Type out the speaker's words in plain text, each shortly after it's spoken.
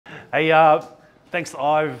Hey, thanks to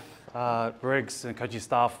Ive, Riggs and coaching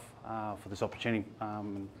staff for this opportunity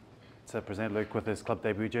to present Luke with his club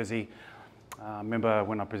debut jersey. Remember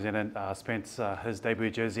when I presented Spence his debut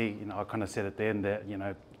jersey, I kind of said it then that,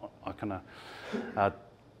 I kind of,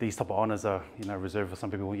 these type of honours are, reserved for some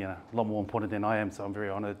people, a lot more important than I am, so I'm very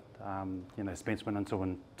honoured. Spence went on to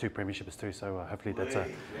win 2 premierships too, so hopefully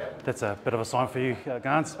that's a bit of a sign for you,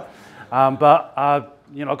 Garns.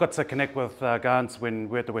 I got to connect with Garns when we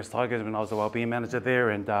were at the West Tigers when I was the wellbeing manager there,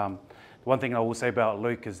 and the one thing I will say about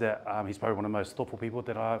Luke is that he's probably one of the most thoughtful people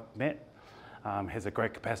that I've met. Has a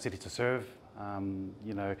great capacity to serve.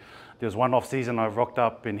 There was one off season I rocked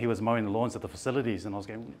up and he was mowing the lawns at the facilities, and I was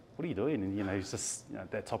going, "What are you doing?" And he's just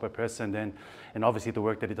that type of person. And obviously the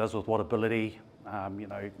work that he does with Whatability,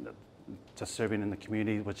 just serving in the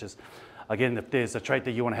community, which is, again, if there's a trait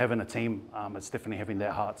that you want to have in a team, it's definitely having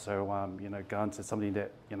that heart. So Garns is something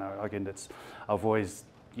that again I've always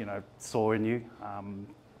saw in you.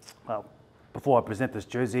 Before I present this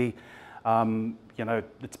jersey,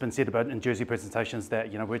 it's been said about in jersey presentations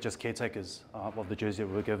that we're just caretakers of the jersey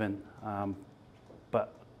that we're given,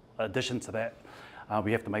 but in addition to that,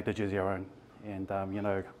 we have to make the jersey our own. And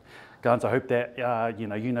Garns, I hope that you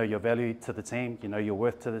know your value to the team, your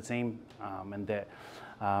worth to the team, and that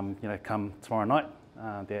come tomorrow night,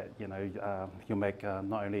 that you'll make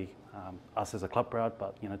not only us as a club proud,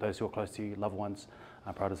 but those who are close to you, loved ones,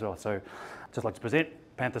 proud as well. So, just like to present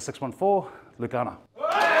Panthers 614, Luke Garner.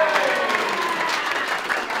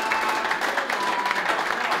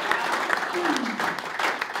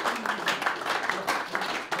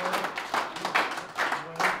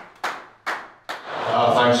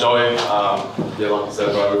 Thanks, Joey. Like you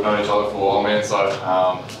said, bro, we've known each other for a while, man, so I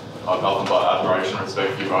have nothing but admiration and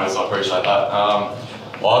respect for you, bro, so I appreciate that.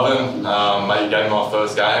 Ivan, mate, you gave me my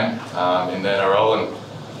first game in the NRL,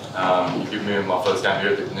 and you gave me my first game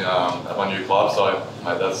here at my new club, so,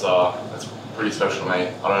 mate, that's pretty special to me.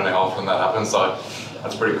 I don't know how often that happens, so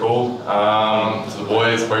that's pretty cool. To the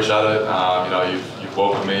boys, appreciate it. You've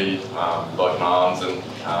welcomed me with open arms, and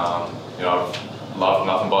I've loved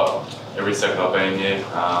nothing but every second I've been here.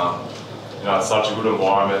 It's such a good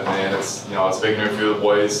environment, man. It's, I was speaking to a few of the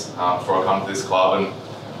boys before I come to this club, and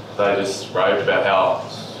they just raved about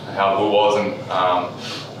how good it was, and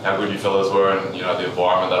how good you fellas were, and the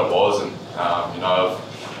environment that it was. And I've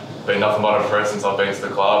been nothing but impressed since I've been to the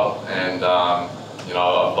club, and I've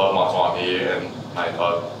loved my time here, and mate, I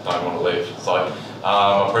don't want to leave. So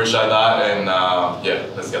I appreciate that, and yeah,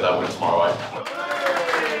 let's get that win tomorrow.